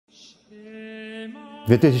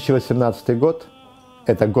2018 год –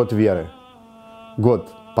 это год веры,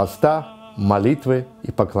 год поста, молитвы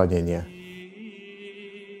и поклонения.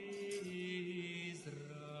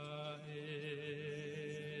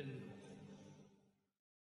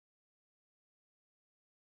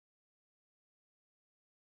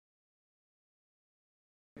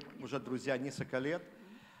 Уже друзья несколько лет.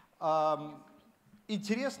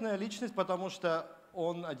 Интересная личность, потому что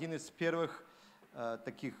он один из первых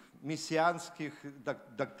таких мессианских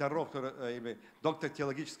докторов, доктор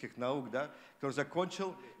теологических наук, да, который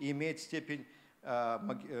закончил и имеет степень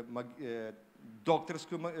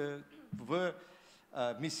докторскую в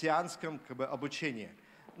мессианском обучении.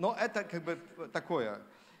 Но это такое.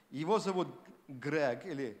 Его зовут Грэг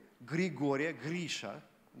или Григория, Гриша,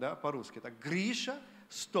 да, по-русски. Так, Гриша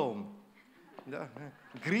Стоун. Да?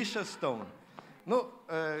 Гриша Стоун. Ну,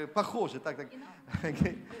 похоже. Так.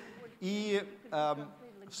 И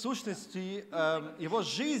в сущности его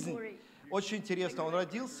жизнь очень интересна. Он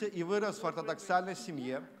родился и вырос в ортодоксальной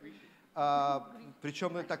семье,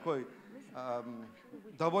 причем такой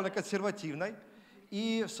довольно консервативной.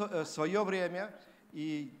 И в свое время,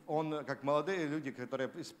 и он, как молодые люди, которые,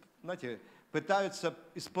 знаете, пытаются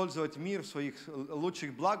использовать мир в своих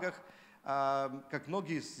лучших благах, как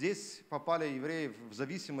многие здесь попали, евреи, в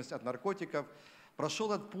зависимость от наркотиков,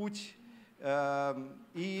 прошел этот путь,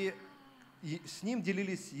 и с ним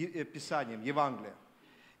делились Писанием, Евангелием.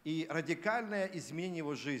 И радикальное изменение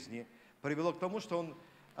его жизни привело к тому, что он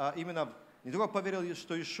именно не только поверил,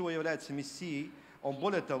 что Иешуа является Мессией, он,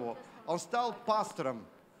 более того, он стал пастором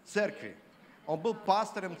церкви. Он был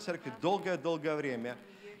пастором церкви долгое-долгое время.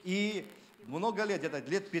 И много лет, где-то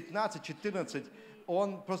лет 15-14,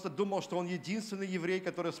 он просто думал, что он единственный еврей,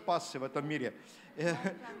 который спасся в этом мире.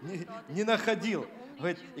 Не находил.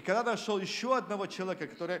 И когда нашел еще одного человека,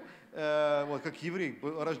 который, вот, как еврей,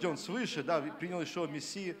 был рожден свыше, да, принял еще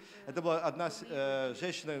Мессию, это была одна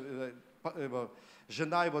женщина,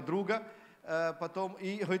 жена его друга, потом,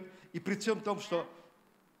 и при всем том, что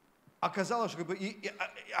оказалось, что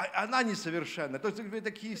она несовершенна. То есть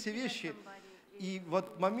такие все вещи. И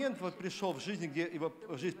вот момент вот пришел в жизни, где его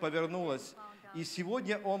жизнь повернулась. И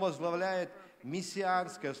сегодня он возглавляет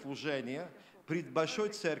мессианское служение при большой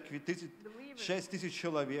церкви, 6 тысяч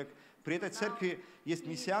человек. При этой церкви есть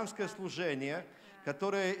мессианское служение,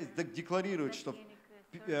 которое декларирует, что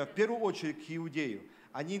в первую очередь к иудею.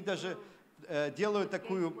 Они даже делают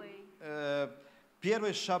такую,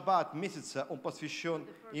 первый шаббат месяца, он посвящен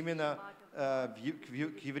именно в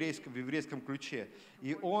еврейском ключе.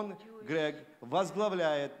 И он, Грэг,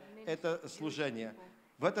 возглавляет это служение.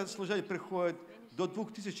 В это служение приходит до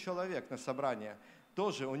 2000 человек на собрание.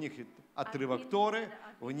 Тоже у них отрывок Торы,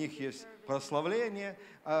 у них есть прославление.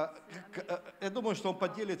 Я думаю, что он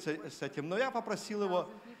поделится с этим. Но я попросил его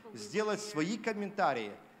сделать свои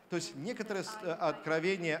комментарии. То есть некоторые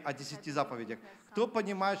откровения о 10 заповедях. Кто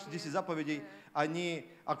понимает, что 10 заповедей, они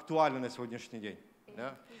актуальны на сегодняшний день?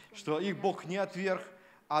 Да? Что их Бог не отверг,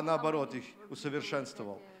 а наоборот их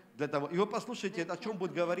усовершенствовал. Для того. И вы послушайте, о чем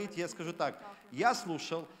будет говорить, я скажу так. Я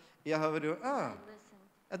слушал, я говорю, я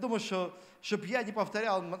думаю, что, чтобы я не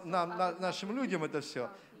повторял нашим людям это все,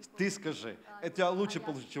 ты скажи, это лучше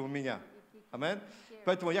получить, чем у меня. Аминь.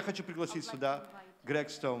 Поэтому я хочу пригласить сюда Грэг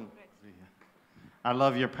Стоун. Я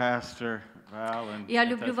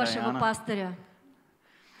люблю вашего пастыря.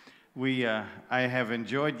 I have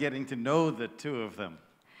enjoyed getting to know the two of them.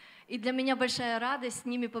 И для меня большая радость с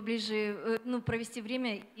ними поближе, провести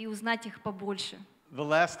время и узнать их побольше. The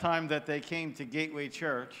last time that they came to Gateway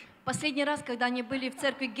Church, последний раз, когда они были в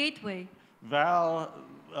церкви Gateway, Val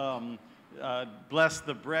blessed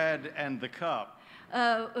the bread and the cup.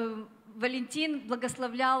 Валентин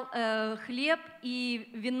благословлял хлеб и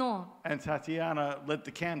вино. And Tatiana lit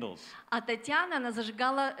the candles. А Татьяна, она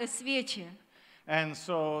зажигала свечи. And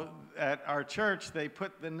so at our church they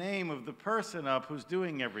put the name of the person up who's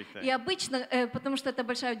doing everything. И обычно, потому что это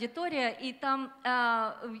большая аудитория, и там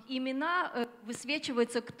имена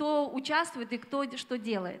высвечиваются, кто участвует и кто что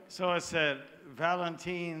делает. So it said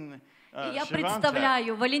Valentin Я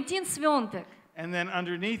представляю Валентин Свентек. And then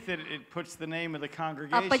underneath it, it puts the name of the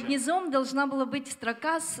congregation. А под низом должна была быть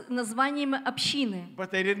строка с названием общины. But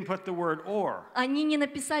they didn't put the word or. Они не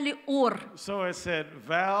написали or. So it said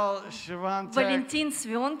Val Shvantek. Валентин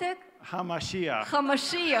Свентек. хаМашиах.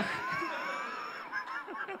 хаМашиах.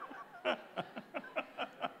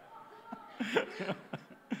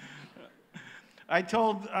 I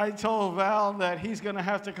told Val that he's going to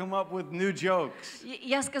have to come up with new jokes.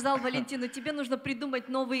 Я сказал Валентину, тебе нужно придумать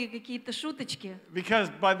новые какие-то шуточки.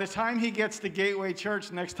 Because by the time he gets to Gateway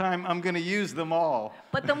Church next time, I'm going to use them all.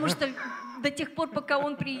 Потому что до тех пор, пока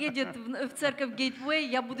он приедет в церковь Gateway,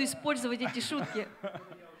 я буду использовать эти шутки,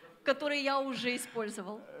 которые я уже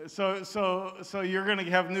использовал. So you're going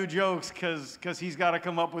to have new jokes because he's got to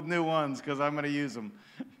come up with new ones because I'm going to use them.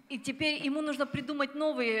 И теперь ему нужно придумать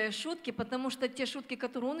новые шутки, потому что те шутки,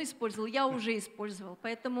 которые он использовал, я уже использовал.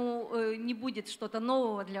 Поэтому не будет что-то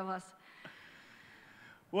нового для вас.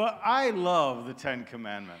 Well, I love the Ten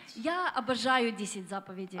Commandments. Я обожаю 10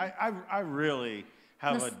 заповедей. I really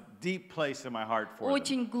have a deep place in my heart for them.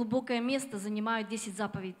 Очень глубокое место занимают 10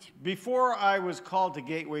 заповедей. Before I was called to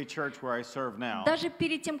Gateway Church, where I serve now, Даже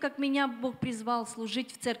перед тем, как меня Бог призвал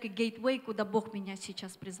служить в церкви Gateway, куда Бог меня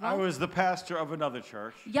сейчас I призвал, was the pastor of another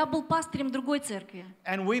church. я был пастырем другой церкви.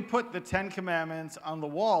 And we put the Ten Commandments on the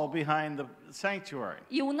wall behind the sanctuary.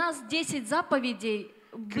 И у нас 10 заповедей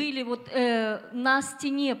были вот на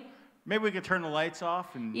стене. Maybe we could turn the lights off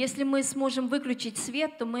and Если мы сможем выключить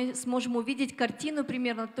свет, то мы сможем увидеть картину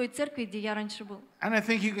примерно той церкви, где я раньше был. I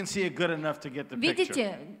think you can see it good enough to get the picture.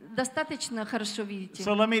 Видите? Достаточно хорошо видите.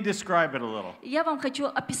 So let me describe it a little. Я вам хочу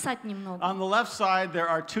описать немного. On the left side, there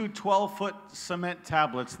are two 12-foot cement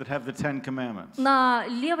tablets that have the Ten Commandments. На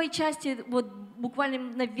левой части вот буквально,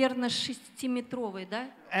 наверное, 6-метровые, да?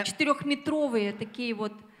 4-метровые такие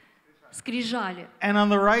вот скрижали. And on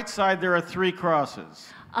the right side, there are 3 crosses.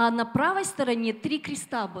 А на правой стороне 3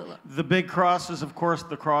 креста было. The big cross is, of course,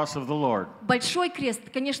 the cross of the Lord. Большой крест,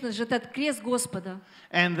 конечно же, это крест Господа.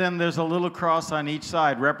 And then there's a little cross on each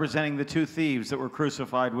side representing the 2 thieves that were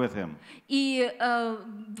crucified with him. И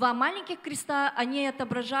 2 маленьких креста, они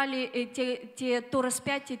отображали то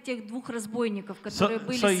распятие тех 2 разбойников, которые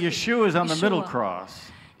были So Yeshua is on the middle cross.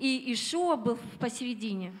 И Ишуа был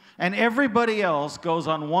посередине. And everybody else goes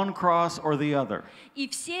on one cross or the other. И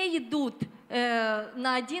все идут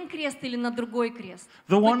на один крест или на другой крест.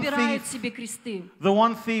 The one Выбирают себе кресты. The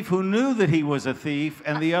one thief who knew that he was a thief,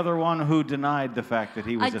 and the other one who denied the fact that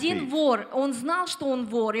he was a Один thief. вор, он знал, что он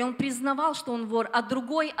вор, и он признавал, что он вор, а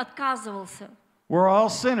другой отказывался. We're all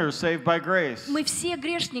sinners saved by grace. Мы все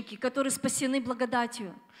грешники, которые спасены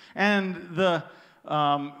благодатью. And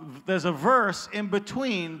there's a verse in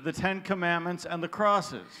between the Ten Commandments and the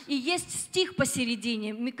crosses. И есть стих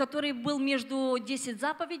посередине, который был между 10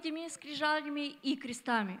 заповедями, скрижалями и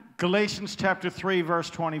крестами. Galatians chapter 3,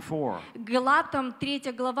 verse 24. Галатам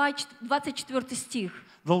 3 глава, 24 стих.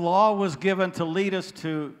 The law was given to lead us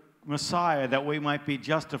to Messiah, that we might be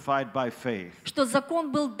justified by faith. Что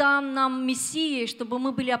закон был дан нам Мессией, чтобы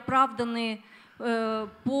мы были оправданы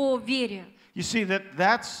по вере. You see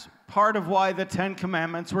that's part of why the Ten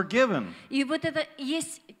Commandments were given. И вот это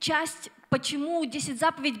есть часть, почему 10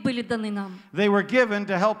 заповедей были даны нам. They were given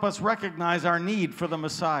to help us recognize our need for the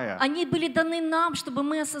Messiah. Они были даны нам, чтобы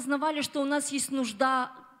мы осознавали, что у нас есть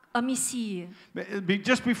нужда о Мессии.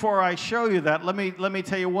 Just before I show you that, let me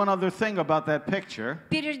tell you one other thing about that picture.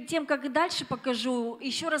 Перед тем, как дальше покажу,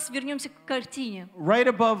 еще раз вернемся к картине. Right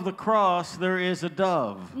above the cross, there is a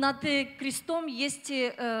dove. Над крестом есть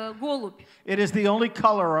голубь. It is the only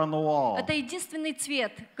color on the wall. Это единственный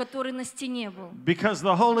цвет, который на стене был. Because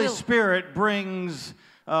the Holy Spirit brings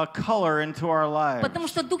color into our lives. Потому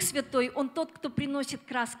что Дух Святой, Он тот, кто приносит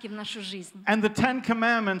краски в нашу жизнь. And the Ten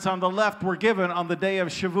Commandments on the left were given on the day of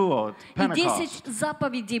Shavuot, И Pentecost. 10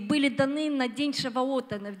 заповедей были даны на день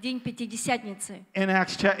Шавуота, в день Пятидесятницы. In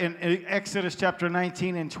Exodus chapter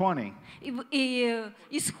 19 and 20. И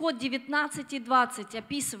Исход 19 и 20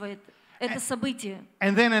 описывает это событие.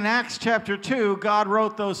 And then in Acts chapter 2, God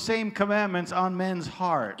wrote those same commandments on men's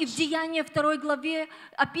hearts. И в Деянии 2 главе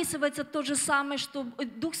описывается то же самое, что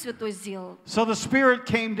Дух Святой сделал. So the Spirit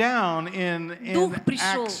came down in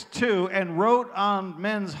Acts 2 and wrote on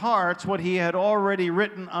men's hearts what he had already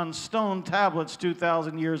written on stone tablets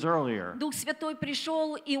 2,000 years earlier. Дух Святой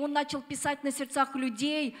пришел, и Он начал писать на сердцах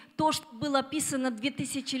людей то, что было описано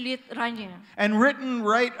 2000 лет ранее. And written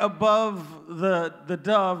right above the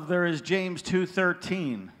dove, there is James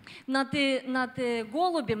 2:13. Над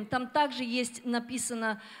голубем там также есть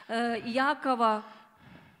написано Иакова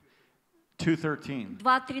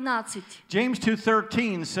 2:13. James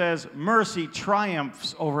 2:13 says mercy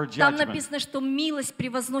triumphs over Там judgment. написано, что милость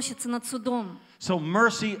превозносится над судом. So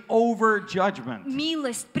mercy over judgment.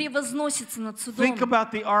 Милость превозносится над судом. Think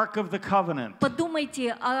about the Ark of the Covenant.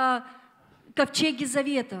 Подумайте о ковчеге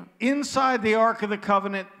завета. Inside the Ark of the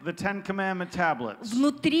Covenant, the 10 Commandment tablets.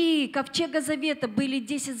 Внутри ковчега завета были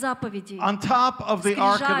 10 заповедей. On top of the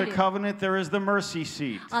Ark of the Covenant, there is the mercy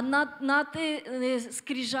seat. А над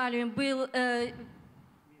скрижалями был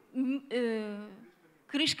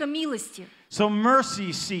крышка милости. So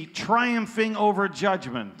mercy seat triumphing over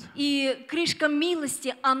judgment. И крышка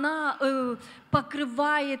милости, она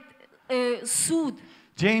покрывает суд.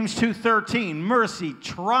 James 2:13, mercy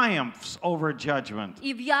triumphs over judgment.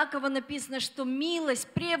 И в Якова написано, что милость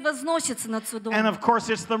превозносится над судом. And of course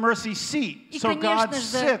it's the mercy seat. So God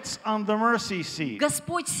sits on the mercy seat.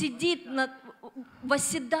 Господь сидит,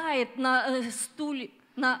 восседает на стуле,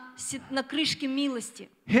 на крышке милости.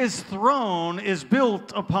 His throne is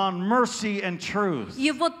built upon mercy and truth.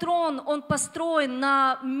 Его трон, он построен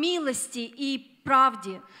на милости и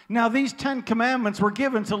правде. Now these 10 commandments were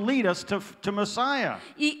given to lead us to Messiah.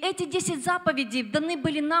 И эти 10 заповедей даны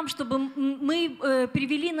были нам, чтобы мы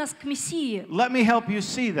привели нас к Мессии. Let me help you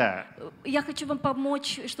see that. Я хочу вам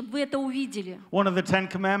помочь, чтобы вы это увидели. One of the 10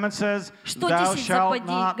 commandments says, Что "Thou 10 shalt заповедей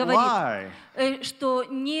not lie." говорит? Что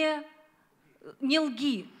не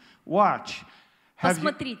лги. Watch.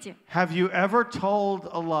 Посмотрите. Have you ever told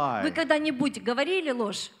a lie? Вы когда-нибудь говорили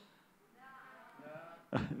ложь?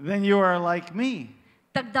 Then you are like me.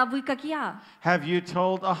 Тогда вы как я. Have you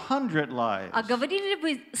told 100 lies? А говорили ли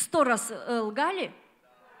вы 100 раз лгали?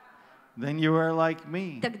 Then you are like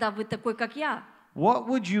me. Тогда вы такой как я. What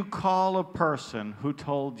would you call a person who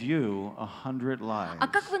told you 100 lies? А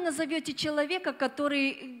как вы назовете человека,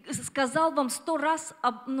 который сказал вам 100 раз,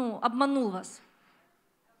 обманул вас?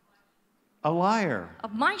 A liar.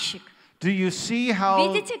 Обманщик. Do you see how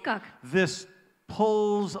Видите как? this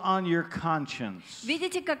pulls on your conscience?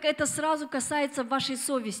 Видите, как это сразу касается вашей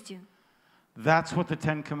совести? That's what the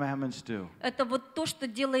 10 commandments do. Это вот то, что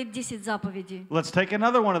делает 10 заповедей. Let's take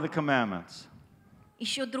another one of the commandments.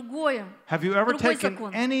 Еще другое. Have you ever Другой taken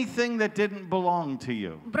закон. anything that didn't belong to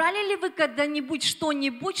you? Брали ли вы когда-нибудь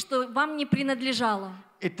что-нибудь, что вам не принадлежало?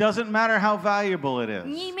 It doesn't matter how valuable it is.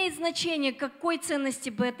 Не имеет значения, какой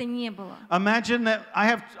ценности бы это ни было. Imagine that I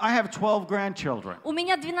have 12 grandchildren. У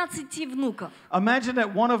меня 12 внуков. Imagine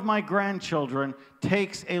that one of my grandchildren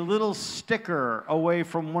takes a little sticker away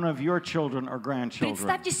from one of your children or grandchildren.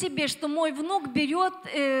 Представьте себе, что мой внук берет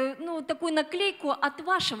такую наклейку от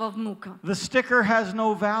вашего внука. The sticker has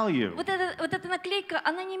no value. Вот эта наклейка,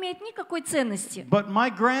 она не имеет никакой ценности. But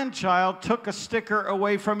my grandchild took a sticker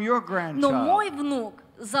away from your grandchild. Но мой внук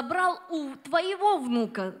забрал у твоего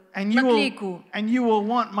внука And наклейку. you will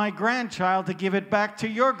want my grandchild to give it back to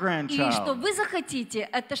your grandchild. И что вы захотите,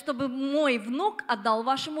 это чтобы мой внук отдал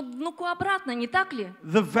вашему внуку обратно, не так ли?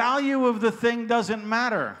 The value of the thing doesn't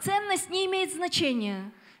matter. Ценность не имеет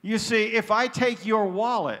значения. You see, if I take your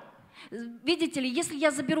wallet, Видите ли, если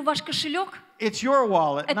я заберу ваш кошелек, it's your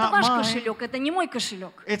wallet, это not ваш mine. кошелек, это не мой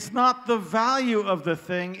кошелек. It's not the value of the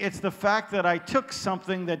thing, it's the fact that I took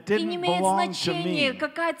something that И не didn't имеет belong to значения, me.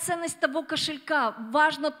 какая ценность того кошелька.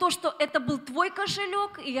 Важно то, что это был твой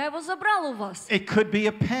кошелек, и я его забрал у вас. It could be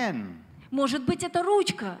a pen. Может быть, это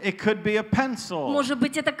ручка. It could be a pencil. Может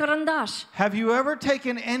быть, это карандаш. Have you ever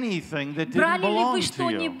taken anything that didn't Брали ли belong вы to you?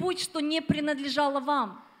 что-нибудь, что не принадлежало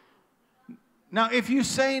вам? Now, if you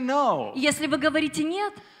say no, Если вы говорите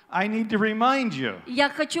нет, I need to remind you я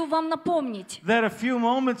хочу вам напомнить, that a few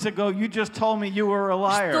moments ago you just told me you were a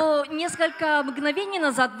liar. что несколько мгновений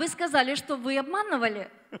назад вы сказали, что вы обманывали.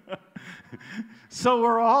 So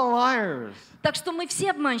we're all liars. Так что мы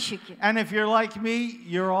все обманщики. And if you're like me,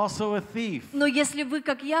 you're also a thief. Но если вы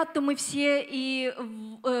как я, то мы все и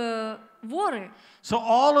воры. So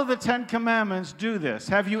all of the 10 commandments do this.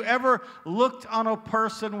 Have you ever looked on a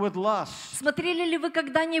person with lust? Смотрели ли вы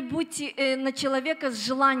когда-нибудь на человека с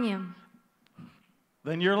желанием?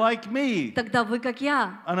 Then you're like me, Тогда вы как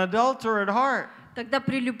я. an adulterer at heart. Тогда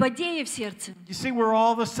прелюбодеи в сердце. You see, we're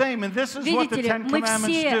all the same, and this is what the Видите ли, 10 мы commandments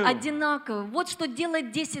все do. одинаковы. Вот что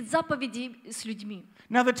делает 10 заповедей с людьми.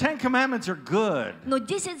 Now, the 10 commandments are good. Но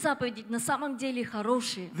 10 заповедей на самом деле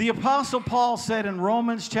хорошие. The Apostle Paul said in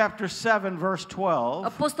Romans chapter 7, verse 12,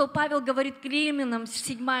 Апостол Павел говорит к Римлянам,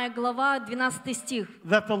 7 глава, 12 стих,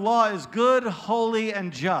 that the law is good, holy,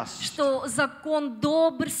 and just. что закон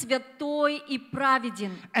добр, святой и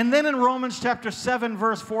праведен. And then in Romans chapter 7,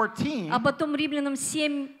 verse 14, А потом Римлянам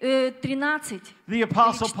 7:13. The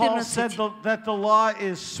Apostle Paul said that the law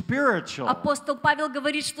is spiritual. Апостол Павел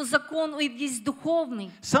говорит, что закон есть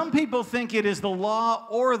духовный. Some people think it is the law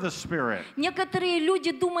or the Spirit. Некоторые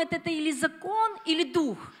люди думают, это или закон, или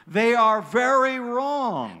дух. They are very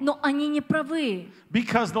wrong. Но они не правы.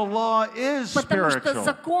 Because the law is Потому что spiritual.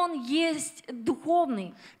 закон есть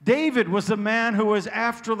духовный. David was a man who was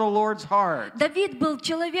after the Lord's heart. Давид был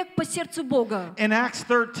человек по сердцу Бога. In Acts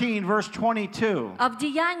 13, verse 22, А в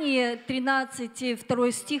Деянии 13,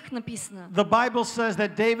 2 стих написано. the Bible says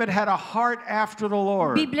that David had a heart after the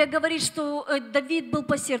Lord. Библия говорит, что Давид был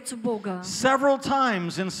по сердцу Бога. Several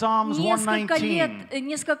times in Psalms 119,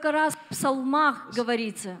 Несколько раз в псалмах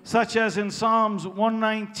говорится. such as in Psalms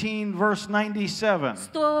 119, verse 97.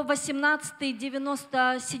 118,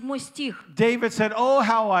 97 стих. David said, "Oh,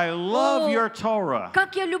 how I love your Torah."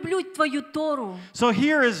 Как я люблю твою Тору. So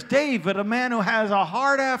here is David, a man who has a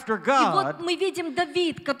heart after И God. вот мы видим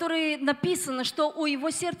Давид, который написано, что у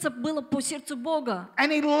его сердца было по сердцу Бога.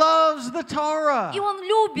 And he loves the Torah. И он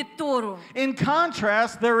любит Тору. In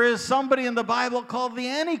contrast, there is somebody in the Bible called the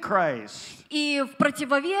Antichrist. И в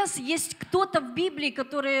противовес есть кто-то в Библии,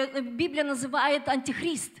 который Библия называет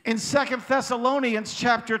антихрист. In 2 Thessalonians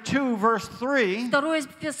chapter 2, verse 3, 2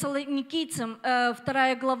 Фессалоникийцам,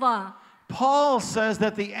 2 глава. Paul says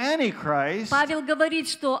that the Antichrist Павел говорит,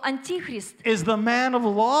 что антихрист is the man of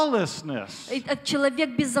lawlessness. — это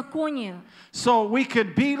человек беззакония. So we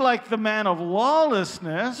could be like the man of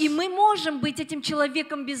lawlessness. И мы можем быть этим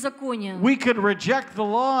человеком беззакония. We could reject the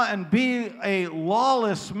law and be a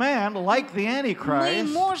lawless man like the Мы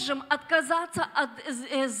Antichrist. можем отказаться от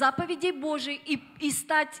заповедей Божьей и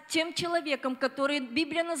стать тем человеком, который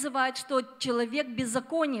Библия называет, что человек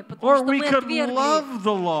беззакония, потому Or что we мы could отвергли. love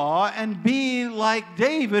the law and be like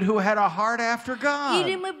David, who had a heart after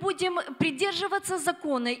Или God. мы будем придерживаться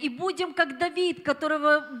закона и будем как Давид,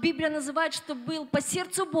 которого Библия называет, что был по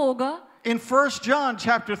сердцу Бога. In 1 John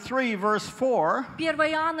chapter 3, verse 4, 1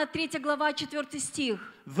 Иоанна 3 глава 4 стих.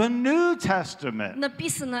 the New Testament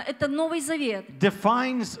Написано, это Новый Завет.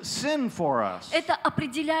 defines sin for us. Это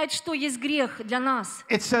определяет, что есть грех для нас.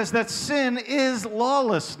 It says that sin is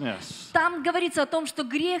lawlessness. Там говорится о том, что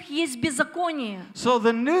грех есть беззаконие. So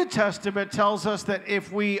the New Testament tells us that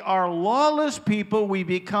if we are lawless people, we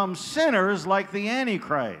become sinners like the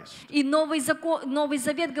Antichrist. И Новый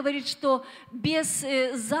Завет говорит, что без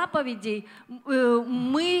заповедей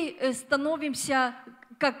мы становимся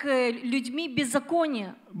как людьми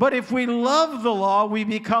беззакония. But if we love the law, we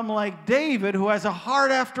become like David, who has a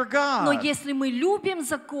heart after Но God. если мы любим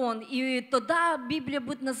закон, и тогда Библия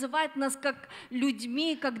будет называть нас как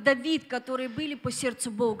людьми, как Давид, которые были по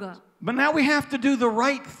сердцу Бога. But now we have to do the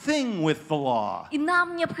right thing with the law. И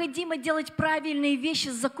нам необходимо делать правильные вещи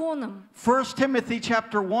с законом. 1 Timothy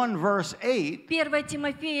chapter 1, verse 8 1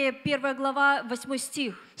 Тимофея, 1 глава, 8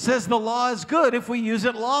 стих. says the law is good if we use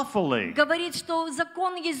it lawfully. Говорит, что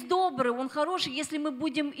закон есть добрый, он хороший, если мы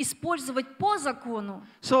будем использовать по закону.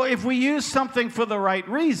 So if we use something for the right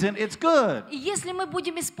reason, it's good. И если мы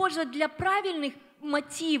будем использовать для правильных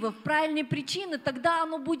мотивов, правильные причины, тогда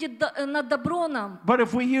оно будет на добро нам. But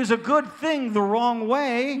if we use a good thing the wrong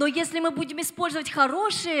way, Но если мы будем использовать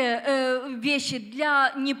хорошие вещи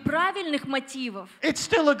для неправильных мотивов, it's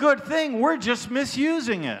still a good thing. We're just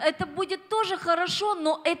misusing it. это будет тоже хорошо,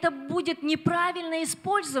 но это будет неправильное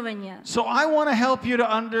использование. So I want to help you to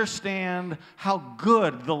understand how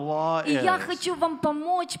good the law И я is. хочу вам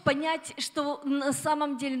помочь понять, что на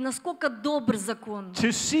самом деле, насколько добр закон.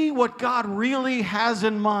 To see what God really has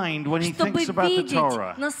in mind when he Чтобы thinks about the видеть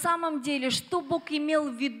Torah. на самом деле, что Бог имел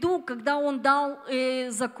в виду, когда Он дал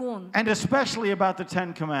закон. And especially about the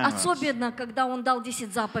Ten Commandments. Особенно, когда Он дал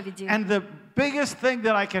 10 заповедей. And the biggest thing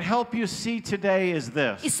that I can help you see today is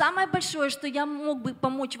this. И самое большое, что я мог бы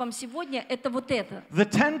помочь вам сегодня, это вот это. The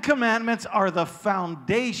Ten Commandments are the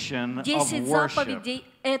foundation of 10 worship. заповедей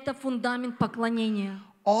 — это фундамент поклонения.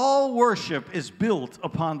 All worship is built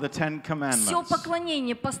upon the Ten Все Commandments.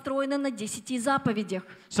 поклонение построено на 10 заповедях.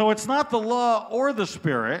 So it's not the law or the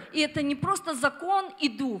Spirit. И это не просто закон и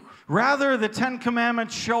дух. Rather, the Ten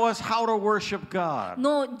Commandments show us how to worship God.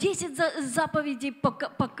 Но 10 заповедей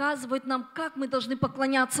показывают нам, как мы должны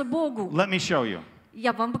поклоняться Богу. Let me show you.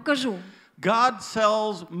 Я вам покажу. God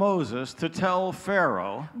tells Moses to tell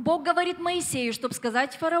Pharaoh Бог говорит Моисею, чтобы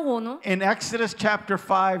сказать фараону, in Exodus chapter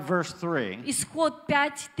 5, verse 3, Исход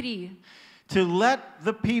 5:3, to let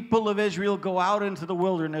the people of Israel go out into the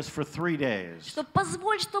wilderness for 3 days. что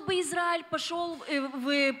позволь, чтобы Израиль пошел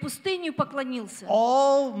в пустыню и поклонился.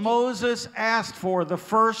 All Moses asked for the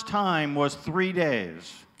first time was 3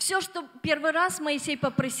 days. Все, что первый раз Моисей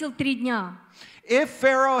попросил 3 дня. If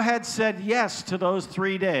Pharaoh had said yes to those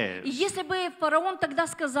 3 days, И если бы фараон тогда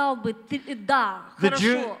сказал бы да,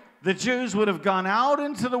 хорошо, the Jews would have gone out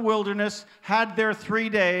into the wilderness, had their 3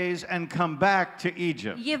 days, and come back to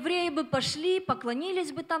Egypt. евреи бы пошли,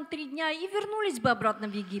 поклонились бы там 3 дня и вернулись бы обратно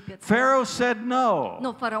в Египет. Pharaoh said no.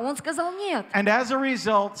 Но фараон сказал нет. And as a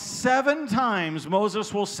result, 7 times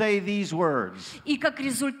Moses will say these words. И как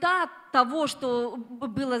результат того, что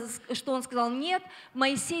было, что он сказал нет,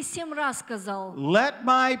 Моисей 7 раз сказал: Let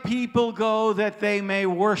my people go that they may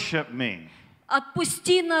worship me.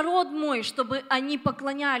 Отпусти народ мой, чтобы они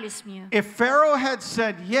поклонялись мне. If Pharaoh had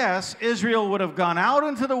said yes, Israel would have gone out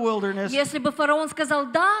into the wilderness. Если бы фараон сказал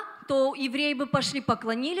да, то евреи бы пошли,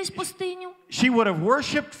 поклонились в пустыню. She would have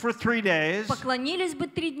worshipped for 3 days. Поклонились бы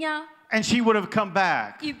 3 дня. And she would have come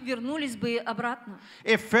back. И вернулись бы обратно.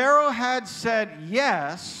 If Pharaoh had said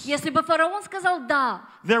yes, если бы фараон сказал да,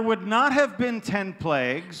 there would not have been 10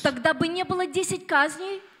 plagues. Тогда бы не было 10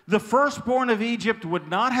 казней. The firstborn of Egypt would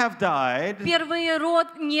not have died. Первый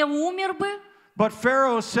род не умер бы. But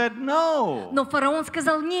Pharaoh said no. Но фараон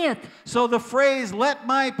сказал нет. So the phrase "Let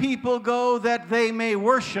my people go that they may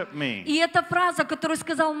worship me" И эта фраза, которую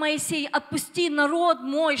сказал Моисей: "Отпусти народ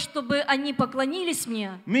мой, чтобы они поклонились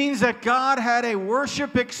мне", means that God had a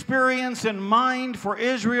worship experience in mind for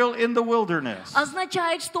Israel in the wilderness.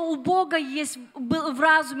 Означает, что у Бога есть в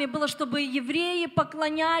разуме было, чтобы евреи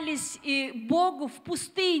поклонялись Богу в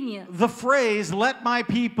пустыне. The phrase "Let my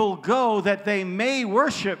people go that they may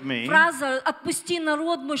worship me" Фраза "Отпусти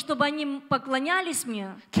народ мой, чтобы они поклонялись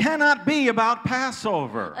мне" cannot be about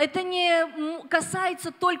Passover. Это не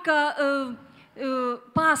касается только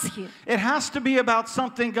Пасхи. It has to be about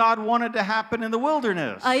something God wanted to happen in the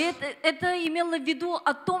wilderness. А это имело в виду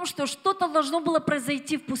о том, что что-то должно было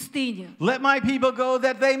произойти в пустыне. Let my people go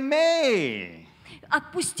that they may.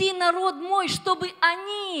 Отпусти народ мой, чтобы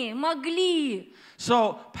они могли.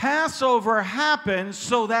 So Passover happens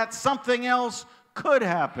so that something else could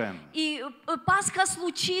happen. И Пасха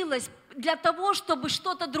случилась для того, чтобы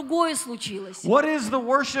что-то другое случилось. What is the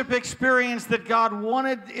worship experience that God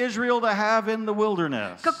wanted Israel to have in the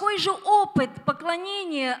wilderness? Какой же опыт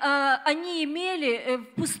поклонения они имели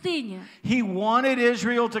в пустыне? He wanted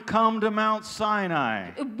Israel to come to Mount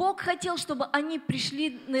Sinai. Бог хотел, чтобы они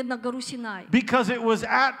пришли на гору Синай. Because it was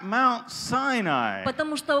at Mount Sinai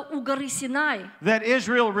Потому что у горы Синай that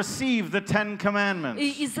Israel received the 10 commandments.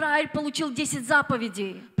 Израиль получил 10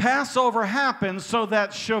 заповедей. Passover happened so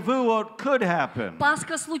that Shavuot could happen.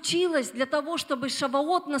 Пасха случилась для того, чтобы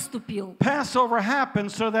Шавуот наступил. Passover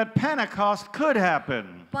happened so that Pentecost could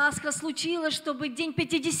happen. Пасха случилась, чтобы день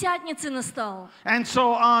Пятидесятницы настал. And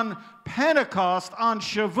so on Pentecost, on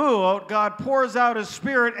Shavuot, God pours out His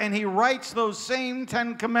Spirit and He writes those same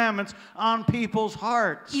 10 commandments on people's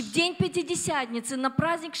hearts. И в день Пятидесятницы, на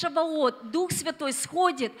праздник Шавуот, Дух Святой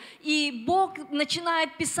сходит, и Бог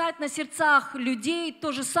начинает писать на сердцах людей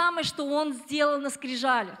то же самое, что Он сделал на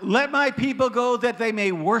скрижалях. Let my people go that they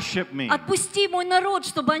may worship me. Отпусти мой народ,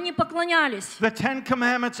 чтобы они поклонялись. The 10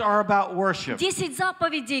 commandments are about worship. 10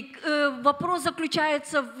 заповедей. Вопрос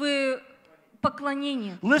заключается в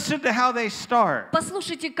поклонении. Listen to how they start.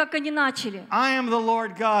 Послушайте, как они начали. I am the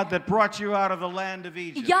Lord God that brought you out of the land of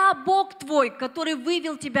Egypt. Я Бог твой, который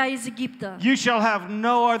вывел тебя из Египта. You shall have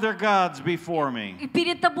no other gods before me. И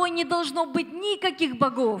перед тобой не должно быть никаких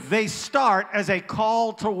богов. They start as a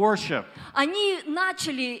call to worship. Они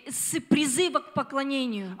начали с призыва к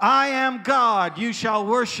поклонению. I am God, you shall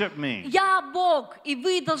worship me. Я Бог, и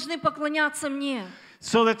вы должны поклоняться мне.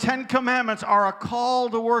 So the 10 commandments are a call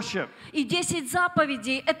to worship. И 10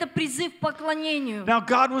 заповедей — это призыв к поклонению. Now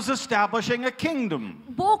God was establishing a kingdom.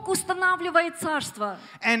 Бог устанавливает царство.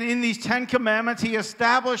 And in these 10 commandments, He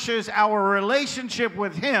establishes our relationship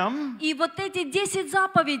with Him. И вот эти 10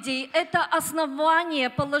 заповедей — это основание,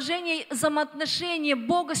 положение взаимоотношения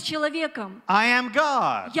Бога с человеком. I am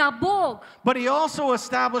God. Я Бог. But He also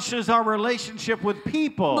establishes our relationship with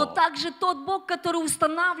people. Но также тот Бог, который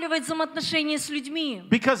устанавливает взаимоотношения с людьми.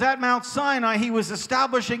 Because at Mount Sinai, He was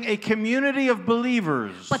establishing a community of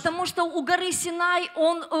believers. Потому что у горы Синай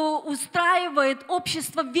Он устраивает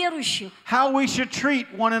общество верующих. How we should treat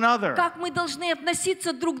one another. Как мы должны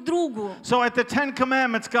относиться друг к другу. So at the 10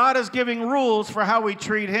 commandments, God is giving rules for how we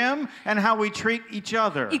treat Him and how we treat each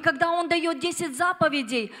other. И когда Он дает 10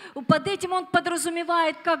 заповедей, под этим Он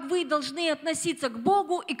подразумевает, как вы должны относиться к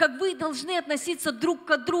Богу и как вы должны относиться друг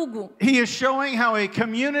к другу. He is showing how a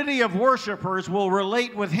community of worshipers will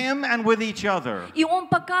relate with him and with each other. И он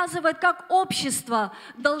показывает, как общество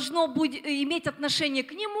должно иметь отношение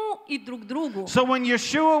к нему и друг к другу. So when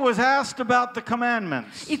Yeshua was asked about the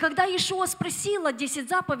commandments, И когда Иешуа спросил о 10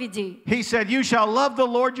 заповедей, he said, "You shall love the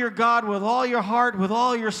Lord your God with all your heart, with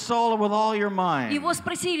all your soul, and with all your mind." его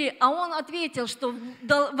спросили, а он ответил, что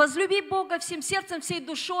возлюби Бога всем сердцем, всей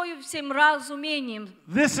душою, всем разумением.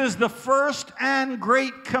 This is the first and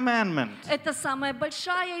great commandment. Это самая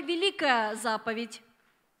большая и великая заповедь.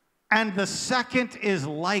 And the second is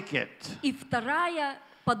like it. И вторая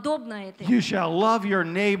подобна этой. You shall love your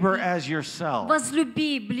neighbor as yourself.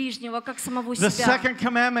 Возлюби ближнего, как самого себя. The second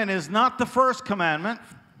commandment is not the first commandment.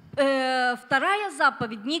 Вторая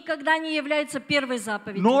заповедь никогда не является первой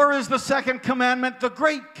заповедью. Nor is the second commandment the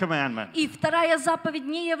great commandment. И вторая заповедь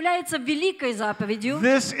не является великой заповедью.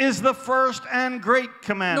 This is the first and great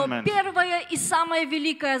commandment. Но первая и самая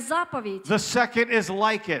великая заповедь. The second is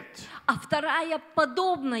like it. А вторая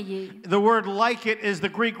подобна ей. The word like it is the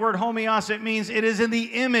Greek word homeos. It means it is in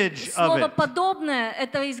the image of Слово it. подобное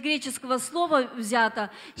это из греческого слова взято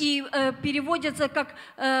и переводится как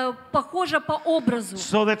похоже по образу.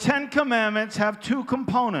 So the Ten Commandments have two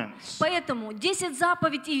components. Поэтому 10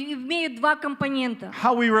 заповедей имеют два компонента.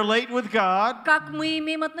 How we relate with God Как мы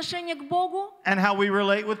имеем отношение к Богу and how we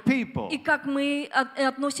relate with people. и как мы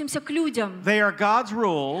относимся к людям. They are God's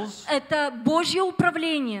rules Это Божье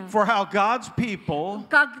управление. for how God's people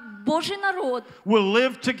Как Божий народ will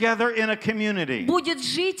live together in a community. будет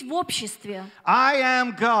жить в обществе. I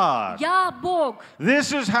am God. Я Бог.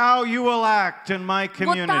 This is how you will act in my Вот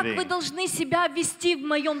так community. вы должны себя вести в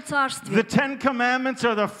моем The царстве. Ten Commandments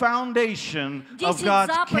are the foundation of 10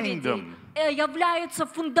 God's заповедей kingdom. являются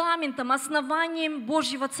фундаментом, основанием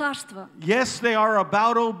Божьего царства. Yes, they are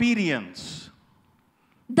about obedience.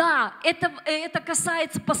 Да, это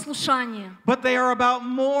касается послушания. But they are about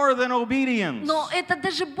more than obedience. Но это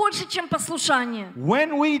даже больше, чем послушание.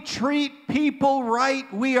 When we treat people right,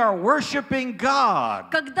 we are worshiping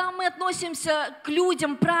God. Когда мы относимся к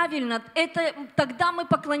людям правильно, тогда мы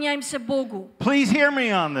поклоняемся Богу. Please hear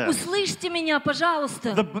me on this. Услышьте меня,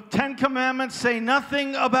 пожалуйста. The Ten Commandments say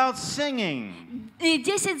nothing about singing. И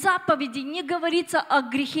 10 заповедей не говорится о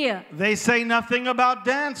грехе. They say nothing about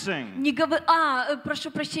dancing.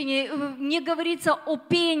 Прошу прощения, не говорится о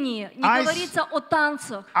пении, не I говорится о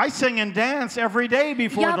танцах. I sing and dance every day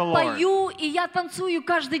before Я the Lord. пою и я танцую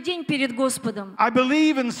каждый день перед Господом. I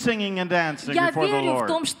believe in singing and dancing Я before the верю в Lord.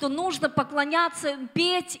 том, что нужно поклоняться,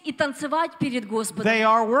 петь и танцевать перед Господом. They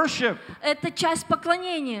are worship. Это часть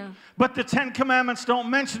поклонения. But the Ten Commandments don't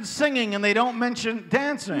mention singing and they don't mention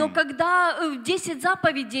dancing. Но когда 10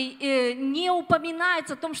 заповедей не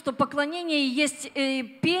упоминается о том, что поклонение есть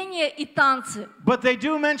пение и танцы. But they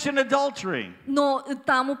do mention adultery. Но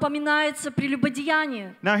там упоминается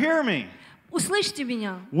прелюбодеяние. Now hear me. Услышьте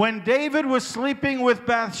меня. When David was sleeping with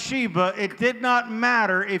Bathsheba, it did not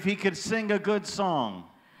matter if he could sing a good song.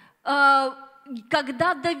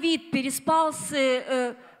 Когда Давид переспал с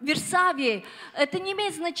Версавией, это не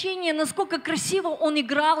имеет значения, насколько красиво он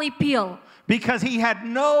играл и пел. Because he had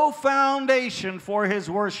no foundation for his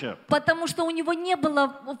worship. Потому что у него не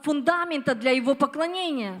было фундамента для его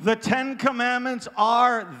поклонения. The Ten Commandments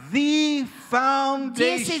are the 10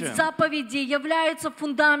 foundation заповедей являются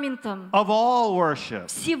фундаментом of all worship.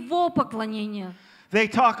 всего поклонения. They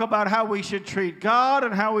talk about how we should treat God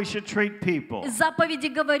and how we should treat people. Заповеди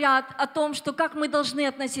говорят о том, что как мы должны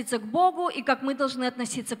относиться к Богу и как мы должны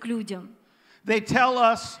относиться к людям. They tell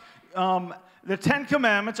us the Ten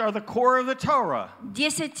Commandments are the core of the Torah.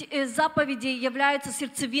 10 заповедей являются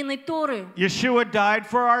сердцевиной Торы. Yeshua died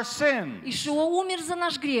for our sin. Иешуа умер за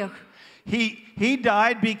наш грех. He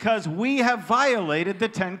died because we have violated the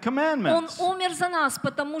Ten Он Commandments. умер за нас,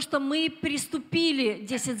 потому что мы приступили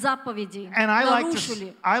 10 заповедей, And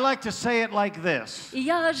нарушили. I like to say it like this. И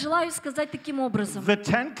я желаю сказать таким образом. The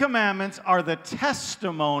Ten Commandments are the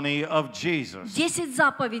testimony of Jesus. 10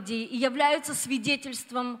 заповедей являются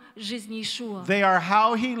свидетельством жизни Иешуа. They are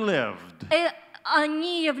how he lived.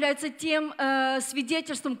 Они являются тем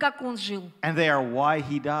свидетельством, как он жил. And they are why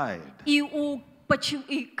he died. И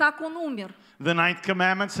как он умер. The ninth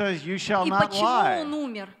commandment says, you shall И not почему lie. он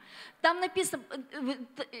умер. Там написано,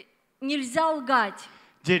 нельзя лгать.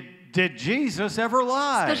 Did Jesus ever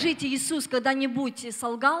lie? Скажите, Иисус когда-нибудь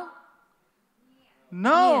солгал?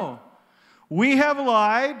 No. We have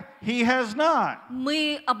lied, he has not.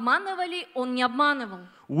 Мы обманывали, он не обманывал.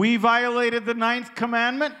 We violated the ninth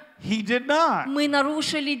commandment, He did not. Мы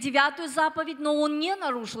нарушили 9-ю заповедь, но он не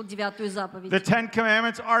нарушил 9-ю заповедь. The 10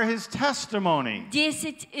 commandments are his testimony.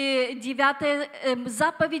 9-я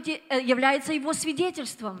заповедь является его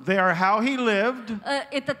свидетельством. They are how he lived.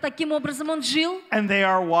 Это таким образом он жил. And they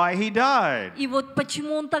are why he died. И вот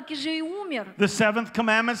почему он так и же и умер. The 7th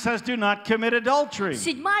commandment says, do not commit adultery.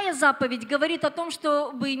 7-я заповедь говорит о том,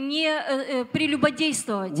 чтобы не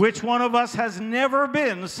прелюбодействовать. Which one of us has never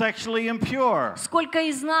been sexually impure? Сколько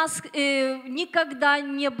из нас никогда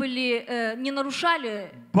не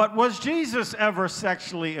нарушали? But was Jesus ever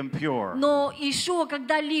sexually impure? Но Иешуа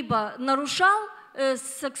когда-либо нарушал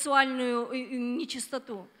сексуальную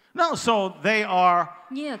нечистоту? No, so they are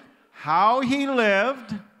Нет. how he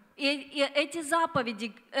lived И эти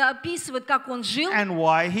заповеди описывают, как он жил and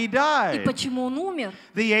why he и died. почему он умер.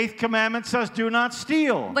 The 8th commandment says, do not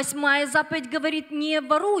steal. 8-я заповедь говорит: не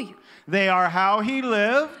воруй. They are how he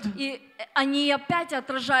lived И они опять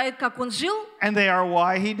отражают, как он жил and they are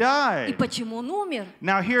why he и died. почему он умер.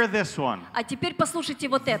 Now hear this one. А теперь послушайте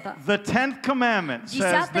вот это. The 10th commandment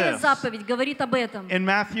says 10-я this заповедь говорит об этом. in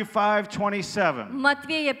Matthew 5:27.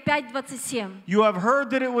 Матвея 5:27. You have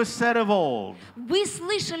heard that it was said of old, Вы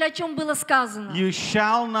слышали, о чем было сказано, you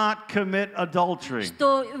shall not commit adultery.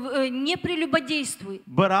 что не прелюбодействуй.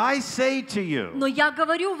 But I say to you Но я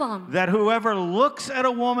говорю вам, that whoever looks at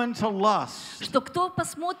a woman to lust что кто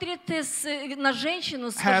посмотрит на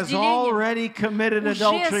женщину с has вожделением, already committed уже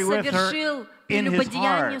adultery with her совершил in his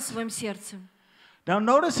прелюбодеяние в heart. своем сердце. Now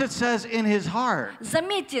notice it says in his heart.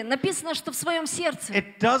 Заметьте, написано, что в своем сердце.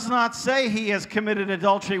 It does not say he has committed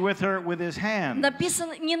adultery with her with his hand.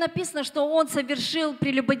 Не написано, что он совершил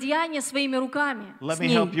прелюбодеяние своими руками Let с me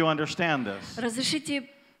ней. help you understand this. Разрешите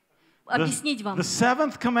объяснить вам. The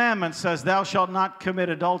 7th commandment says, thou shalt not commit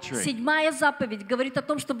adultery. 7-я заповедь говорит о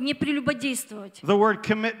том, чтобы не прелюбодействовать. The word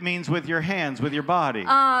commit means with your hands, with your body.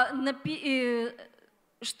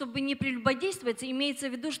 Чтобы не прелюбодействовать, имеется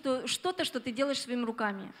в виду, что что-то, что ты делаешь своими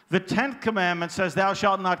руками. The 10th commandment says, thou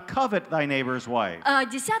shalt not covet thy neighbor's wife. А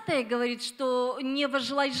 10-я говорит, что не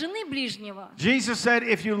возжелай жены ближнего. Jesus said,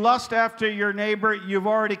 if you lust after your neighbor, you've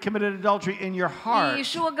already committed adultery in your heart. И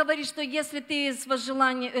Иешуа говорит, что если ты с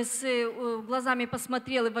глазами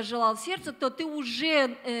посмотрел и возжелал сердце, то ты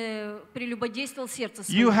уже прелюбодействовал сердце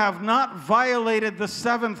своим. You have not violated the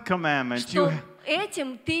 7th commandment. Что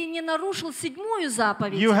этим ты не нарушил 7-ю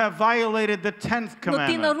заповедь, You have violated the 10th но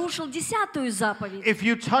ты commandment. нарушил 10-ю заповедь. If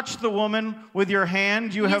you touch the woman with your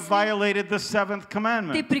hand, you have violated the 7th Ты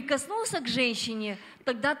commandment. прикоснулся к женщине,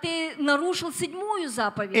 тогда ты нарушил 7-ю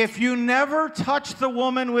заповедь. If you never touch the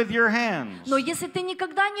woman with your hands, Но если ты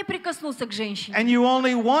никогда не прикоснулся к женщине, and you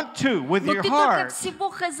only want to with но your ты только heart,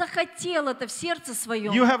 всего захотел это в сердце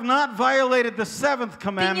своем, you have not violated the 7th ты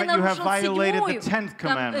не commandment, you have нарушил violated the 7-ю, 10th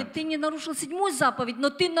commandment. ты не нарушил 7-ю заповедь, но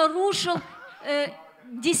ты нарушил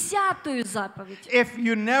 10-ю заповедь. If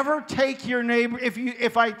you never take your neighbor,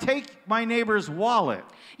 if I take my neighbor's wallet,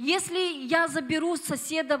 Если я заберу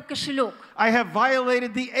соседа кошелек, I have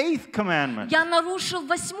violated the 8th commandment. я нарушил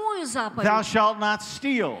 8-ю Thou заповедь, shalt not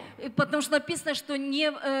steal. потому что написано, что не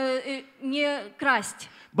красть.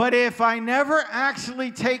 But if I never actually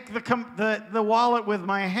take the wallet with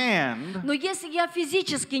my hand, Но если я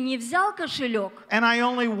физически не взял кошелек, and I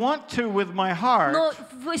only want to with my heart, но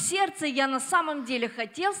в сердце я на самом деле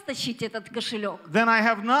хотел стащить этот кошелек, then I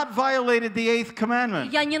have not violated the 8th commandment.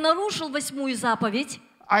 я не нарушил 8-ю заповедь,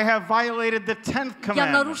 I have violated the 10th я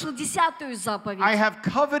commandment. нарушил 10-ю заповедь. I have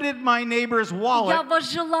coveted my neighbor's Я wallet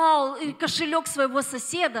возжелал кошелек своего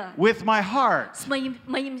соседа with my heart. в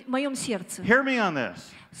моем сердце. Hear me on this.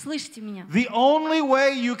 Слышите меня? The only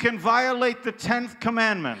way you can violate the 10th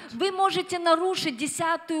commandment Вы можете нарушить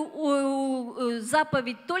 10-ю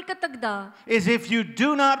заповедь только тогда, is if you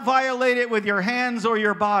do not violate it with your hands or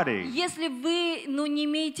your body. если вы не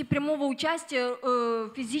имеете прямого участия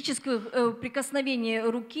физического прикосновения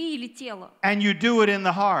руки или тела. And you do it in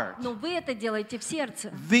the heart. Но вы это делаете в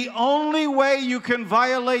сердце. The only way you can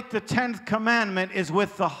violate the 10th commandment is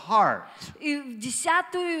with the heart. И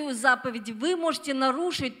 10-ю заповедь вы можете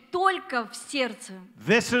нарушить только в сердце.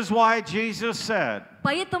 This is why Jesus said,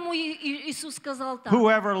 Поэтому Иисус сказал так.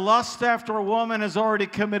 whoever lusts after a woman has already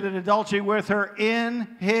committed adultery with her in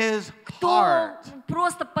his Кто heart.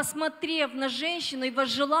 просто посмотрев на женщину и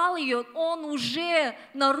возжелал ее, он уже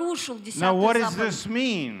нарушил 10-ю Now what does заповедь. this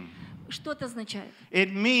mean? Что это означает?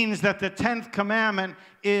 It means that the 10th commandment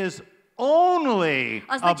is only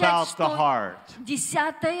означает, about the heart. что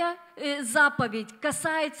 10-я заповедь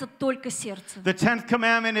касается только сердца. The 10th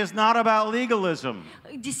commandment is not about legalism.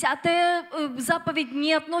 10-я заповедь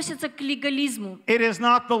не относится к легализму. It is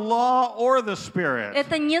not the law or the spirit.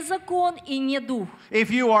 Это не закон и не дух. If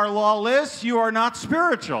you are lawless, you are not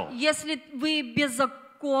spiritual. Если вы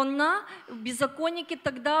беззаконники,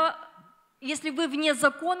 тогда если вы вне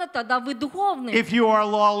закона, тогда вы духовные. If you are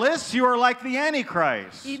lawless, you are like the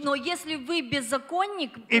Antichrist. Но если вы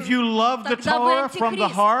беззаконник, If you love the тогда вы Torah from the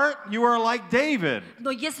антихрист. heart, you are like David. Но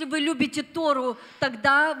если вы любите Тору,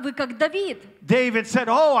 тогда вы как Давид. David said,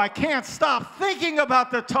 "Oh, I can't stop thinking about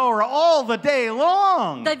the Torah all the day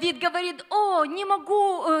long." Давид говорит: о, не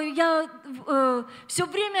могу, я все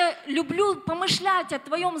время люблю помышлять о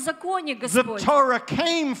Твоем законе, The Господь. Torah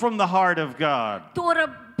came from the heart of God.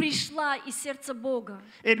 Тора пришла из сердца Бога.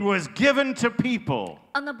 It was given to people.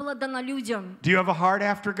 Она была дана людям. Do you have a heart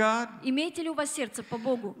after God? Имеете ли у вас сердце по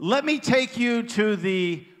Богу? Let me take you to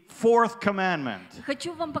the 4th commandment.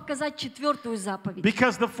 Хочу вам показать 4-ю заповедь.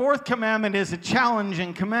 Because the 4th commandment is a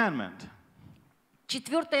challenging commandment.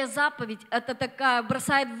 4-я заповедь, это такая,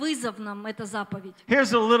 бросает вызов нам эта заповедь.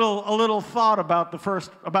 Here's a little thought about the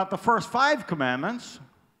first 5 commandments.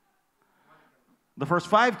 The first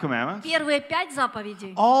 5 commandments. Первые 5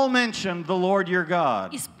 заповедей All mention the Lord your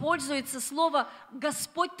God. используется слово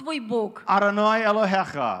 «Господь твой Бог». Adonai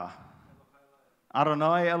Elohecha.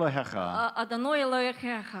 Adonai Elohecha. Адоной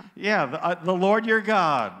Элохеха. Yeah, the Lord your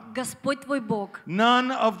God. Господь твой Бог.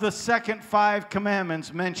 None of the second 5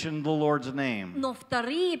 commandments mention the Lord's name. Но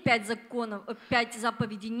вторые 5 законов, 5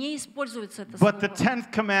 заповедей не используется это But the слово.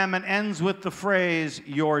 10th commandment ends with the phrase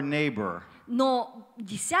your neighbor. Но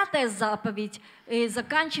 10-я заповедь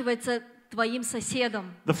заканчивается твоим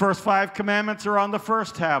соседом. The first 5 commandments are on the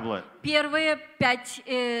first tablet. Первые 5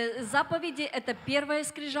 заповедей — это первые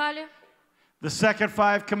скрижали. The second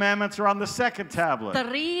 5 commandments are on the second tablet.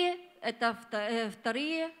 Вторые — это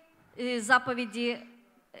вторые заповеди,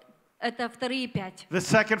 это вторые 5. The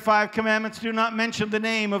second 5 commandments do not mention the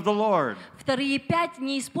name of the Lord. Вторые 5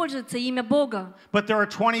 не используется имя Бога. But there are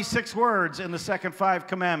 26 words in the second 5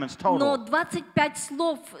 commandments Но total. 25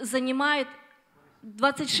 слов занимает,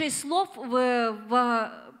 26 слов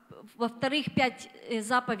во вторых 5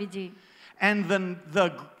 заповедей. And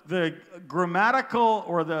the grammatical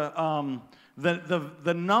or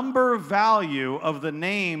the number value of the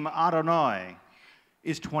name Adonai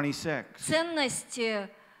is 26. Ценность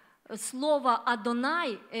слова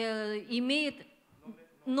 «Адонай» имеет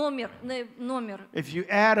номер. If you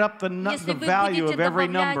add up the Если вы value будете of every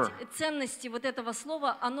добавлять number, ценности вот этого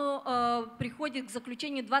слова, оно приходит к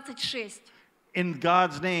заключению 26. in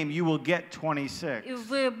God's name you will get 26.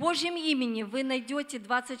 В Божьем имени вы найдете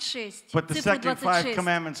 26. But the Цифру second 5 26.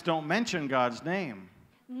 commandments don't mention God's name.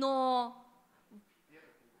 Но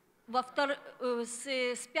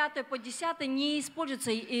с 5 по 10 не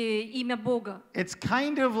используется имя Бога. It's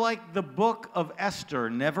kind of like the book of Esther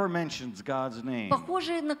never mentions God's name.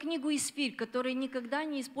 Похоже на книгу Исфирь, которая никогда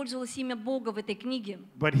не использовалось имя Бога в этой книге.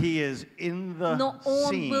 But he is in the Но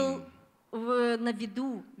он был scene. на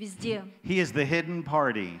виду везде. He is the hidden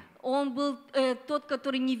party. Он был тот,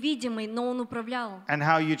 который невидимый, но он управлял. And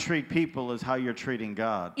how you treat people is how you're treating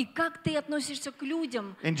God. И как ты относишься к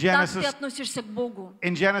людям, In так ты Genesis- относишься к Богу.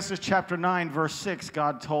 In Genesis chapter 9 verse 6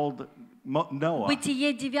 God told Noah,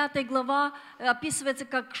 Бытие 9 глава описывается,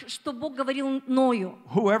 как что Бог говорил Ною.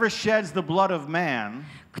 whoever sheds the blood of man,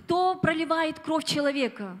 Кто проливает кровь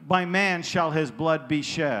человека, by man shall his blood be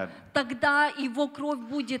shed. тогда его кровь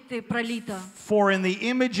будет пролита. For in the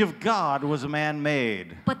image of God was man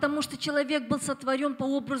made. Потому что человек был сотворен по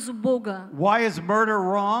образу Бога. Why is murder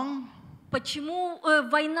wrong? Почему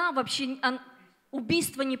война вообще,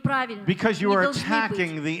 убийство неправильно? Because you не are должны быть?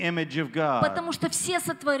 attacking the image of God. Потому что все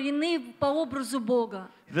сотворены по образу Бога.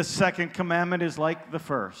 The second commandment is like the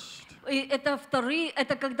first. И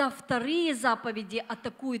это когда вторые заповеди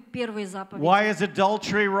атакуют первые заповеди. Why is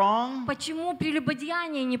adultery wrong? Почему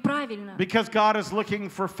прелюбодеяние неправильно? Because God is looking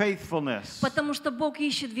for faithfulness. Потому что Бог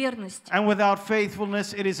ищет верность. And without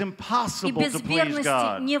faithfulness, it is И impossible без to please верности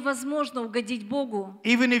God. невозможно угодить Богу.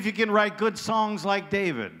 Even if you can write good songs like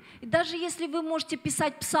David. И даже если вы можете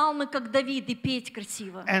писать псалмы, как Давид, и петь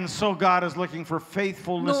красиво. And so God is looking for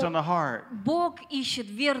faithfulness in the heart. Бог ищет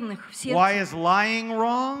верных в Why сердце. is lying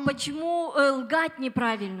wrong? Почему лгать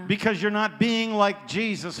неправильно? Because you're not being like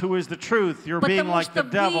Jesus, who is the truth. You're being Потому like что the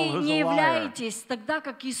devil, вы who's не a liar. являетесь тогда,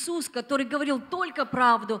 как Иисус, который говорил только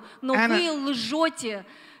правду, но вы лжете,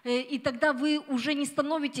 и тогда вы уже не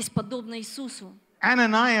становитесь подобно Иисусу.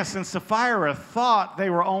 Ananias and Sapphira thought they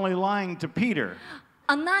were only lying to Peter.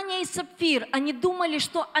 Анания и Сапфир, они думали,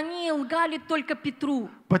 что они лгали только Петру.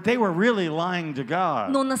 But they were really lying to God.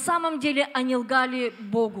 Но на самом деле они лгали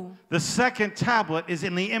Богу. The second tablet is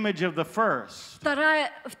in the image of the first.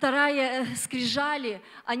 Вторая скрижали,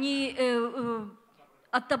 они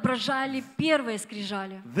отображали первые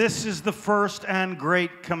скрижали. This is the first and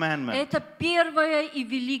great commandment. Это первая и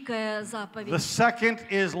великая заповедь. The second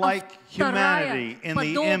is like humanity in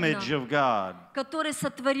the image of God. Которые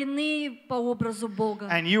сотворены по образу Бога.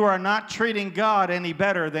 And you are not treating God any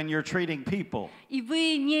better than you're treating people. И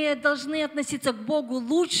вы не должны относиться к Богу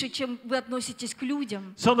лучше, чем вы относитесь к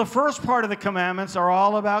людям. So the first part of the commandments are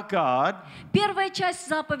all about God. Первая часть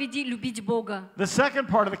заповеди — любить Бога. The second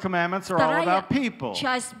part of the commandments are all about people.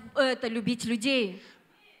 Вторая часть — это любить людей.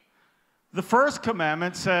 The first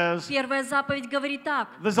commandment says Первая заповедь говорит так.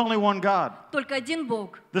 There's only one God. Только один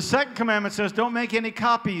Бог. The second commandment says don't make any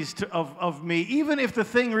copies of me, even if the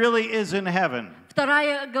thing really is in heaven.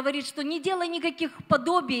 Вторая говорит, что не делай никаких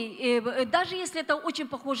подобий, даже если это очень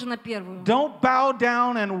похоже на первую. Don't bow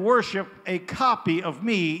down and worship a copy of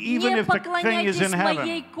me, even if the thing is in Не поклоняйтесь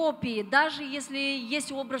моей heaven. копии, даже если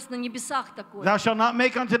есть образ на небесах такой. Thou shalt not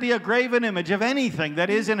make unto thee a graven image of anything that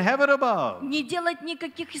is in heaven above, Не делать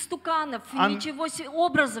никаких истуканов, ничего,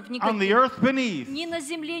 образов on the никаких. earth beneath, Ни на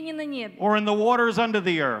земле, ни на небе. or in the waters under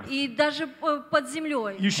the earth. И даже под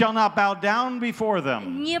землей. You shall not bow down before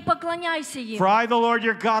them. Не поклоняйся им. For I, the Lord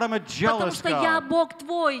your God, am a Потому jealous что я God, Бог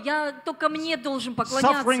твой, я только мне должен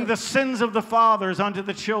suffering the поклоняться. sins of the fathers unto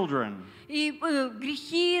the children, И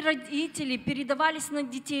грехи родителей передавались на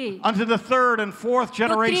детей. unto the third and fourth До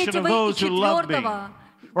generation of третьего и those who love me, четвертого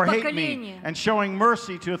or hate me, поколения. and showing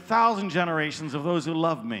mercy to 1,000 generations of those who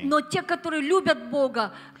love me. Но те, которые любят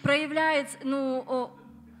Бога, проявляется,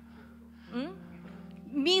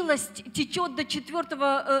 милость течет до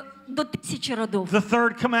четвертого, до 1000 родов. The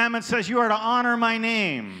third commandment says you are to honor my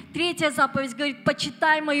name. Третья заповедь говорит: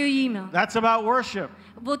 почитай мое имя. That's about worship.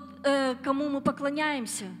 Вот кому мы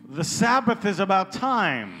поклоняемся. The Sabbath is about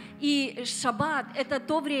time. И шаббат — это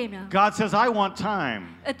то время. God says, I want time.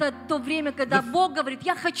 Это то время, когда Бог говорит: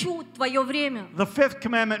 я хочу твое время. The fifth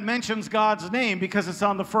commandment mentions God's name because it's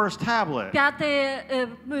on the first tablet. Пятая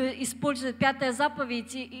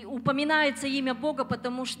заповедь, и упоминается имя Бога,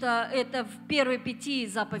 потому что это в первой 5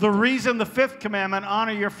 заповедях. The reason the fifth commandment,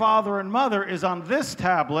 honor your father and mother, is on this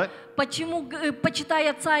tablet Почему почитай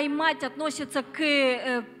отца и мать относятся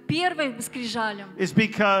к первым скрижалям? is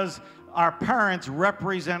because our parents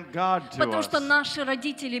represent God to Потому us. что наши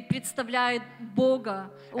родители представляют Бога,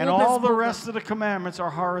 And образ all the Бога. rest of the commandments are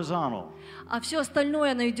horizontal. А все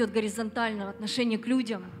остальное, оно идет горизонтально в отношении к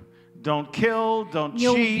людям. Don't kill, don't Не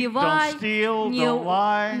cheat, убивай, don't steal, don't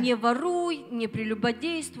lie. не воруй, не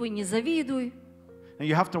прелюбодействуй, не завидуй. And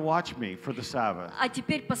you have to watch me for the Sabbath. А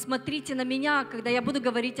теперь посмотрите на меня, когда я буду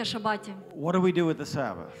говорить о шаббате. What do we do with the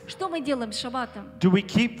Sabbath? Что мы делаем с шаббатом? Do we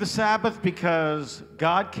keep the Sabbath because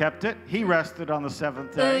God kept it? He rested on the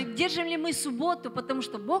seventh day. Держим ли мы субботу, потому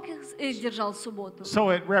что Бог держал субботу? So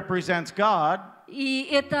it represents God. И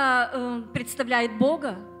это представляет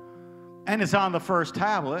Бога. And it's on the first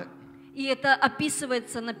tablet. И это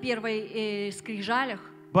описывается на первой скрижалях.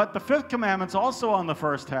 But the fifth commandment's also on the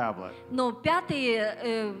first tablet. Но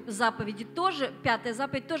пятая заповедь тоже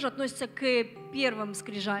относится к первым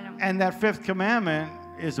скрижалям. And that fifth commandment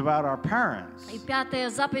is about our parents. И пятая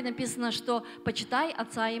заповедь написано, что почитай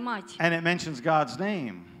отца и мать. And it mentions God's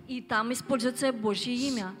name. И там используется Божье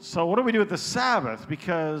имя. So what do we do with the Sabbath?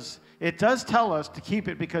 Because it does tell us to keep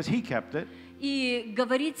it because He kept it. И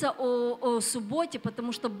говорится о субботе,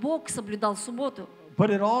 потому что Бог соблюдал субботу.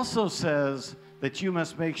 But it also says that you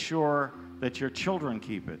must make sure that your children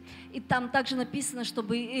keep it. И там также написано,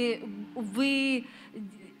 чтобы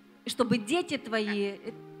дети твои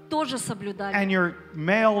тоже соблюдали. And your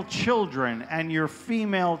male children and your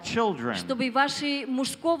female children. Чтобы и ваши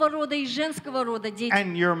мужского рода и женского рода дети.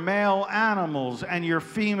 And your male animals and your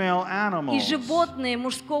female animals. И животные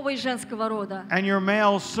мужского и женского рода. And your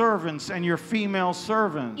male servants and your female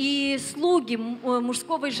servants. И слуги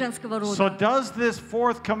мужского и женского рода. So does this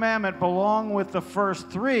fourth commandment belong with the first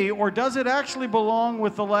 3, or does it actually belong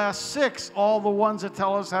with the last 6, all the ones that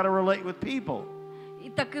tell us how to relate with people?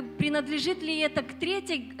 Так принадлежит ли это к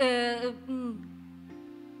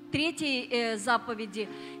третьей заповеди,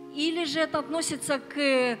 или же это относится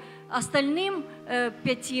к остальным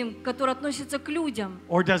 5, которые относятся к людям?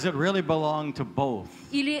 Or does it really belong to both?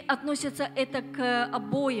 Или относится это к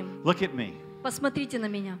обоим? Look at me. Посмотрите на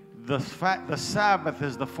меня. The Sabbath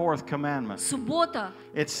is the fourth commandment. Суббота,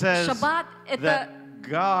 It says шаббат — это that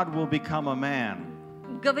God will become a man.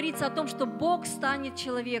 говорится о том, что Бог станет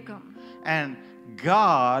человеком. And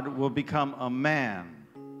God will become a man.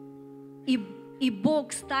 И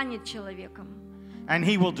Бог станет человеком. And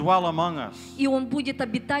he will dwell among us. И Он будет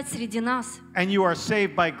обитать среди нас. And you are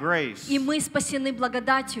saved by grace. И мы спасены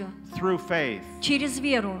благодатью. Through faith. Через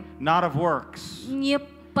веру. Not of works. Не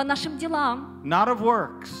по нашим делам. Not of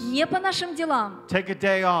works. Не по нашим делам. Take a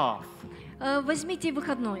day off. Возьмите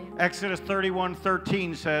выходной. Exodus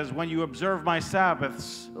 31:13 says, "When you observe my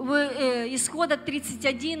Sabbaths." В Исхода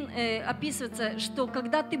 31 описывается, что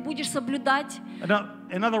когда ты будешь соблюдать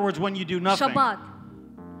In other words, when you do nothing. шаббат.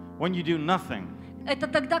 When you do nothing. Это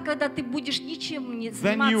тогда, когда ты будешь ничем не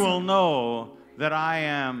Then you will заниматься. know that I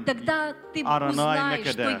am Тогда ты узнаешь,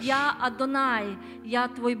 что я Адонай, я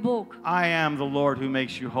твой Бог. I am the Lord who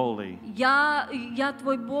makes you holy. Я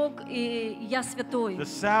твой Бог, и я святой. The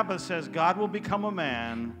Sabbath says God will become a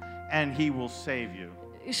man and he will save you.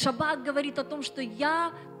 Шаббат говорит о том, что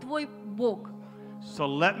я твой Бог. So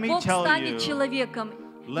let me Бог tell станет you. человеком,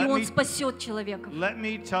 и Он спасет человека. Let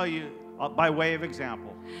me tell you by way of example.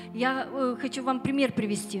 Я хочу вам пример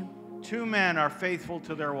привести. Two men are faithful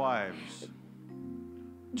to their wives.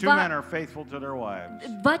 Two men are faithful to their wives.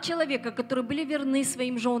 Два человека, которые были верны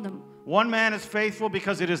своим женам. One man is faithful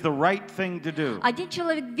because it is the right thing to do. Один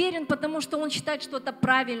человек верен, потому что он считает, что это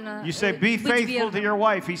правильно. You say, be faithful to your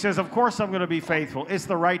wife. He says, of course I'm going to be faithful. It's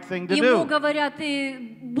the right thing to Ему do. говорят,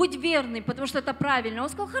 будь верным, потому что это правильно. Он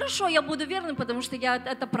сказал, хорошо, я буду верным, потому что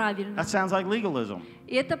это правильно. That sounds like legalism.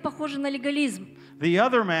 И это похоже на легализм. The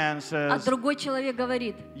other man А says, другой человек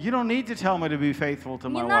говорит, you don't need to tell me to be faithful to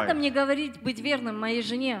не my надо wife. мне говорить быть верным моей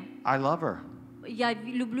жене. I love her. Я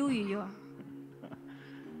люблю ее.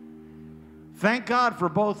 Thank God for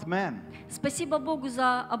both men. Спасибо Богу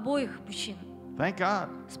за обоих мужчин. Thank God.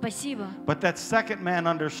 Спасибо. But that second man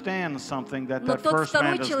understands something that Но that тот first man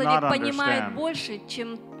второй does человек not понимает understand. больше,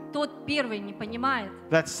 чем тот первый не понимает.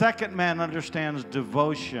 That second man understands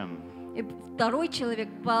devotion. И второй человек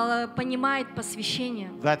понимает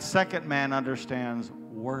посвящение. That second man understands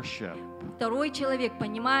worship. Второй человек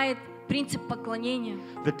понимает принцип поклонения.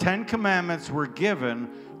 The Ten Commandments were given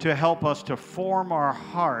to help us to form our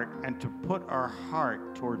heart and to put our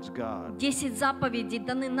heart towards God. 10 заповедей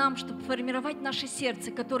даны нам, чтобы формировать наше сердце,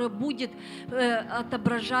 которое будет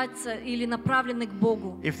отображаться или направлено к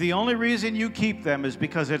Богу. If the only reason you keep them is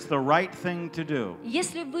because it's the right thing to do,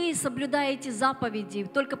 Если вы соблюдаете заповеди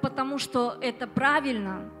только потому, что это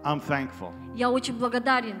правильно, I'm thankful. я очень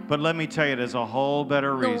благодарен. But let me tell you, there's a whole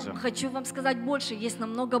better Но reason. хочу вам сказать больше, есть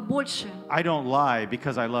намного больше. I don't lie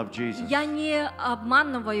because I love Jesus. Я не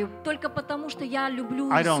обманываю только потому, что я люблю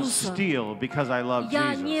I don't Иисуса. steal because I love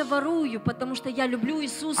Я не Jesus. ворую, потому что я люблю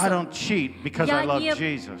Иисуса. I don't cheat because I Я love не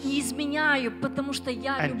Jesus. изменяю, потому что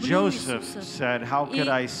я And люблю Joseph Иисуса. said, how could И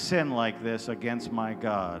I sin like this against my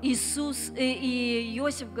God? Иисус и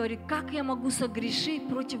Иосиф говорит, как я могу согрешить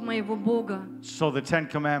против моего Бога? So the Ten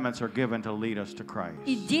Commandments are given to lead us to Christ.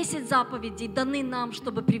 И 10 заповедей даны нам,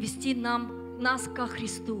 чтобы привести нас ко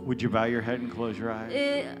Христу. Would you bow your head and close your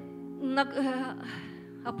eyes?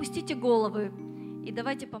 Опустите головы и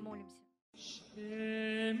давайте помолимся.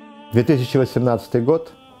 2018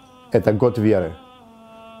 год – это год веры,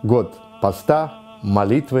 год поста,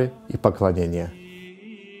 молитвы и поклонения.